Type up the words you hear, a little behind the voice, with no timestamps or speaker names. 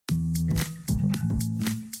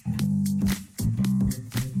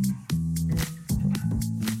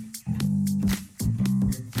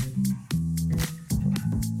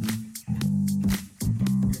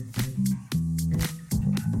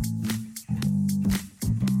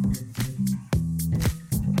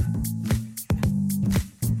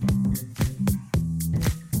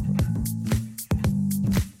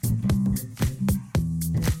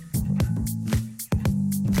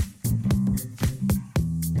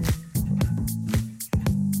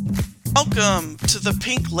Welcome to the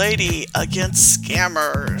Pink Lady Against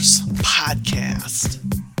Scammers podcast.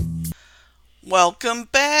 Welcome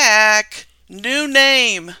back. New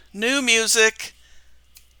name, new music,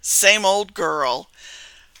 same old girl.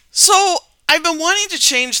 So, I've been wanting to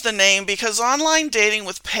change the name because online dating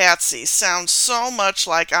with Patsy sounds so much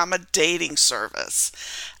like I'm a dating service.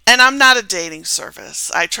 And I'm not a dating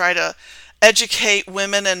service. I try to educate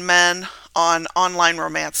women and men on online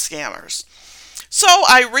romance scammers. So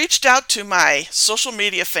I reached out to my social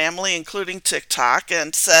media family, including TikTok,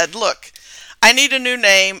 and said, look, I need a new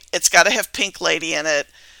name. It's got to have Pink Lady in it.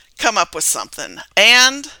 Come up with something.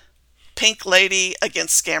 And Pink Lady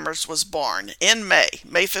Against Scammers was born in May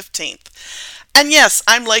 15th. And yes,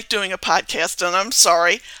 I'm late doing a podcast, and I'm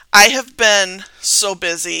sorry. I have been so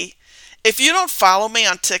busy. If you don't follow me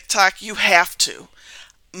on TikTok, you have to.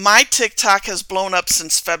 My TikTok has blown up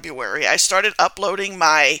since February. I started uploading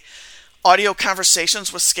my audio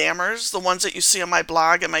conversations with scammers, the ones that you see on my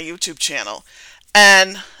blog and my YouTube channel.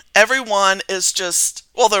 And everyone is just,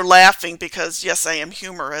 well, they're laughing because, yes, I am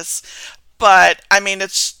humorous. But, I mean,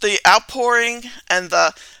 it's the outpouring and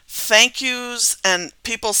the thank yous and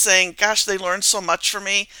people saying, gosh, they learned so much from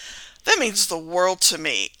me. That means the world to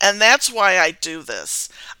me. And that's why I do this.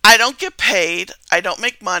 I don't get paid, I don't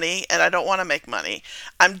make money, and I don't want to make money.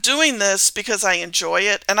 I'm doing this because I enjoy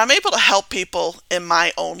it, and I'm able to help people in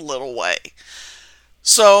my own little way.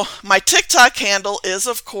 So, my TikTok handle is,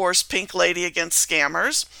 of course, Pink Lady Against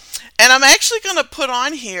Scammers. And I'm actually going to put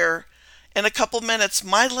on here in a couple minutes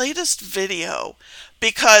my latest video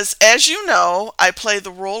because, as you know, I play the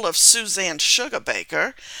role of Suzanne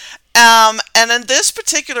Sugarbaker. And in this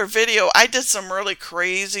particular video, I did some really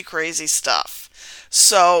crazy stuff.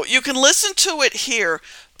 So you can listen to it here,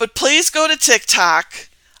 but please go to TikTok.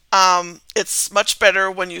 It's much better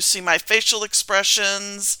when you see my facial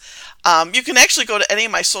expressions. You can actually go to any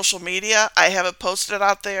of my social media. I have it posted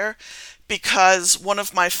out there because one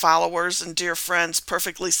of my followers and dear friends,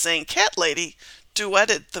 Perfectly Sane Cat Lady,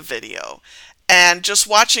 duetted the video. And just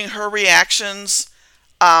watching her reactions,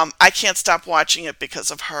 I can't stop watching it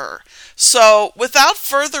because of her. So, without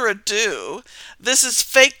further ado, this is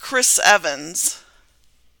fake Chris Evans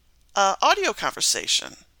audio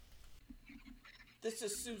conversation. This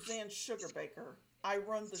is Suzanne Sugarbaker. I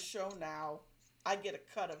run the show now. I get a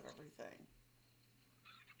cut of everything.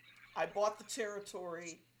 I bought the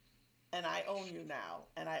territory, and I own you now,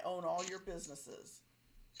 and I own all your businesses.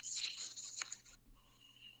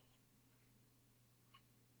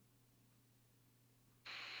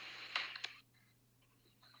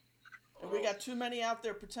 And we got too many out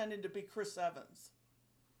there pretending to be Chris Evans.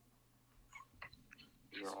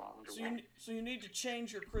 So you need to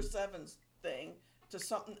change your Chris Evans thing to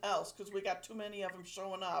something else because we got too many of them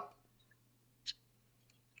showing up.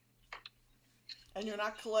 And you're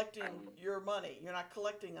not collecting your money. You're not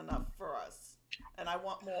collecting enough for us. And I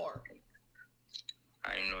want more.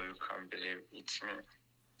 I know you can't believe it's me.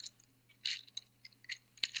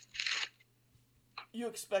 You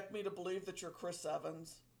expect me to believe that you're Chris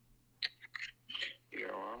Evans? Yeah,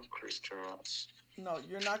 I'm Chris Evans. No,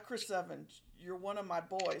 you're not Chris Evans. You're one of my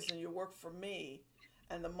boys and you work for me.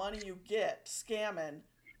 And the money you get scamming,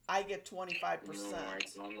 I get 25%. No, I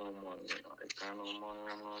don't know money. I can't know money.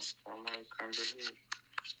 I'm not scam. I can't believe.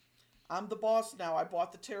 I'm the boss now. I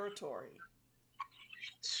bought the territory.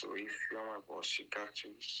 So if you're my boss, you got to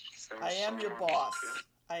send I am your someone, boss.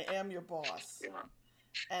 okay? I am your boss. Yeah.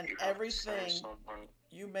 And You have to send everything someone.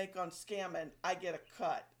 you make on scamming, I get a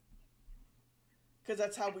cut. Because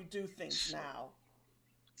that's how we do things now.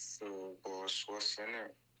 So, boss, what's in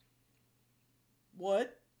it?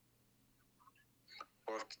 What?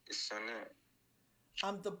 What is in it?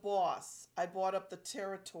 I'm the boss. I bought up the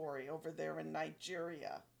territory over there in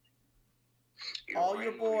Nigeria. All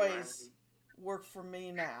your boys work for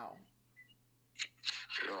me now.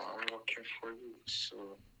 Yo, I'm working for you,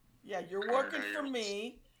 so. Yeah, you're working for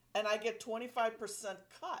me, and I get 25%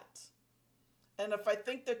 cut. And if I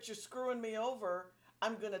think that you're screwing me over,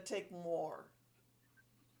 I'm going to take more.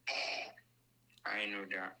 I know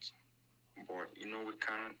that, but you know we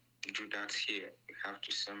can't do that here. You have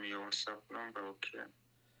to send me your WhatsApp number, okay?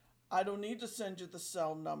 I don't need to send you the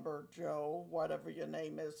cell number, Joe, whatever your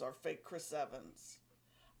name is, or fake Chris Evans.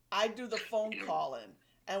 I do the phone calling,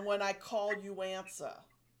 and when I call, you answer.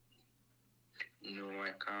 No, I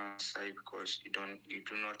can't say because you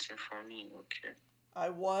do nothing for me, okay? I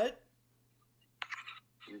what?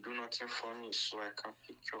 You do nothing for me, so I can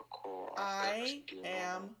pick your call. I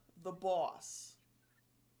am the boss.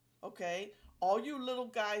 Okay? All you little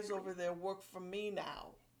guys over there work for me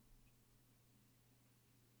now.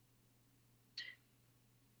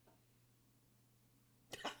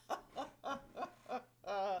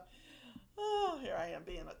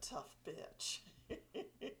 tough bitch.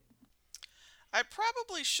 I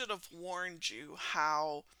probably should have warned you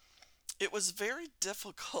how it was very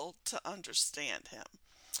difficult to understand him.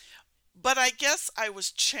 But I guess I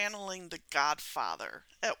was channeling the Godfather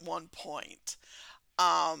at one point.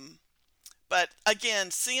 Um, but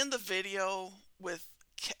again, seeing the video with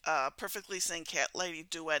Perfectly Sane Cat Lady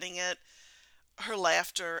duetting it, her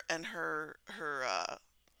laughter and her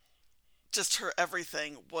just her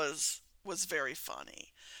everything was very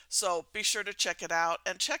funny. So be sure to check it out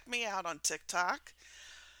and check me out on TikTok.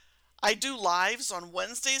 I do lives on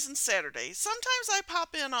Wednesdays and Saturdays. Sometimes I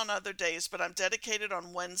pop in on other days, but I'm dedicated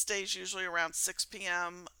on Wednesdays, usually around 6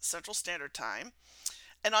 p.m. Central Standard Time.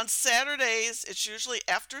 And on Saturdays, it's usually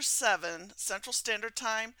after 7 Central Standard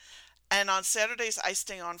Time. And on Saturdays, I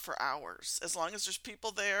stay on for hours. As long as there's people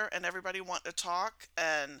there and everybody want to talk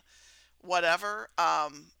and whatever.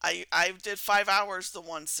 I did 5 hours the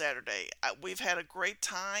one Saturday. We've had a great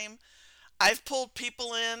time. I've pulled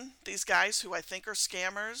people in, these guys who I think are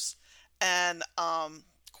scammers, and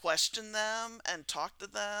question them and talk to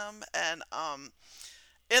them, and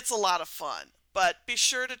it's a lot of fun. But be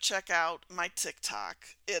sure to check out my TikTok.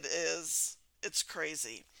 It's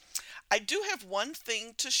crazy. I do have one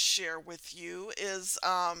thing to share with you is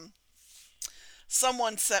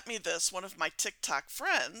someone sent me this, one of my TikTok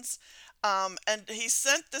friends, and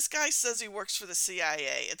this guy says he works for the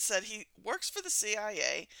CIA. It said he works for the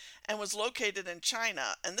CIA and was located in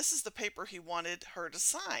China, and this is the paper he wanted her to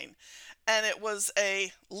sign. And it was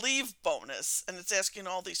a leave bonus, and it's asking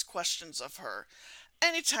all these questions of her.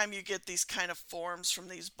 Anytime you get these kind of forms from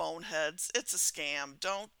these boneheads, it's a scam.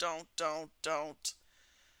 Don't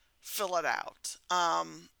fill it out.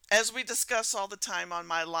 As we discuss all the time on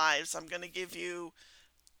my lives, I'm going to give you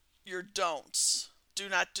your don'ts. Do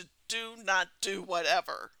not do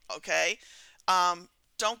whatever, okay?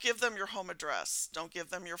 Don't give them your home address. Don't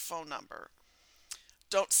give them your phone number.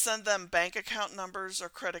 Don't send them bank account numbers or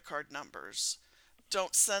credit card numbers.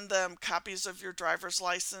 Don't send them copies of your driver's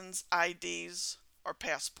license, IDs, or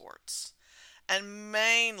passports. And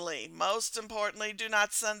mainly, most importantly, do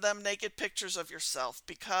not send them naked pictures of yourself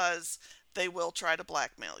because they will try to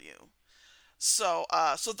blackmail you. So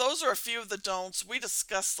those are a few of the don'ts. We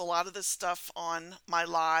discussed a lot of this stuff on my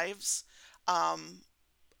lives, and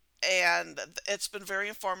it's been very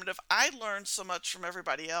informative. I learned so much from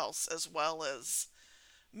everybody else as well as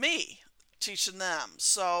me teaching them.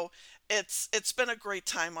 So it's been a great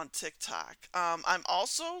time on TikTok. I'm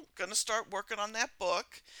also going to start working on that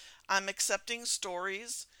book. I'm accepting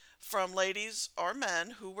stories from ladies or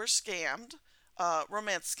men who were scammed,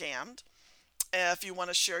 romance scammed. If you want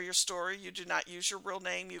to share your story, you do not use your real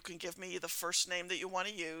name. You can give me the first name that you want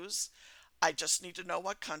to use. I just need to know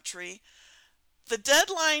what country. The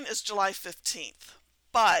deadline is July 15th,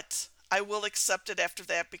 but I will accept it after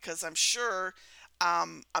that because I'm sure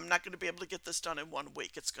I'm not going to be able to get this done in 1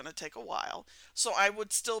 week. It's going to take a while. So I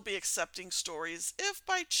would still be accepting stories if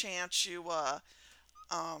by chance you want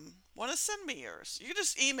to send me yours. You can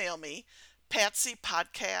just email me,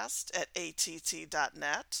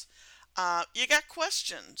 patsypodcast@att.net. You got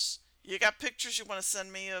questions. You got pictures you want to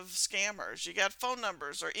send me of scammers. You got phone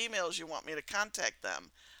numbers or emails you want me to contact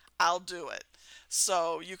them. I'll do it.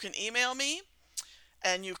 So you can email me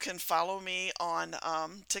and you can follow me on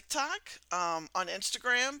TikTok, on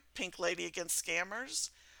Instagram, Pink Lady Against Scammers,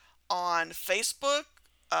 on Facebook,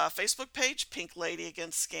 Facebook page, Pink Lady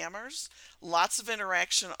Against Scammers. Lots of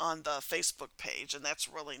interaction on the Facebook page, and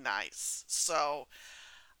that's really nice. So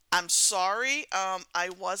I'm sorry I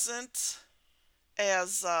wasn't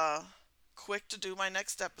as quick to do my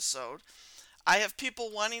next episode. I have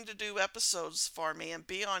people wanting to do episodes for me and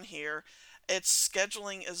be on here. Its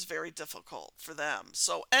scheduling is very difficult for them.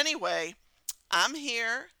 So anyway, I'm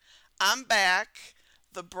here. I'm back.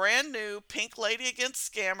 The brand new Pink Lady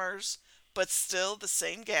Against Scammers, but still the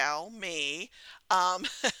same gal, me.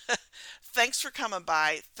 Thanks for coming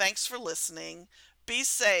by. Thanks for listening. Be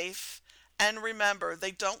safe. And remember,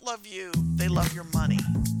 they don't love you. They love your money.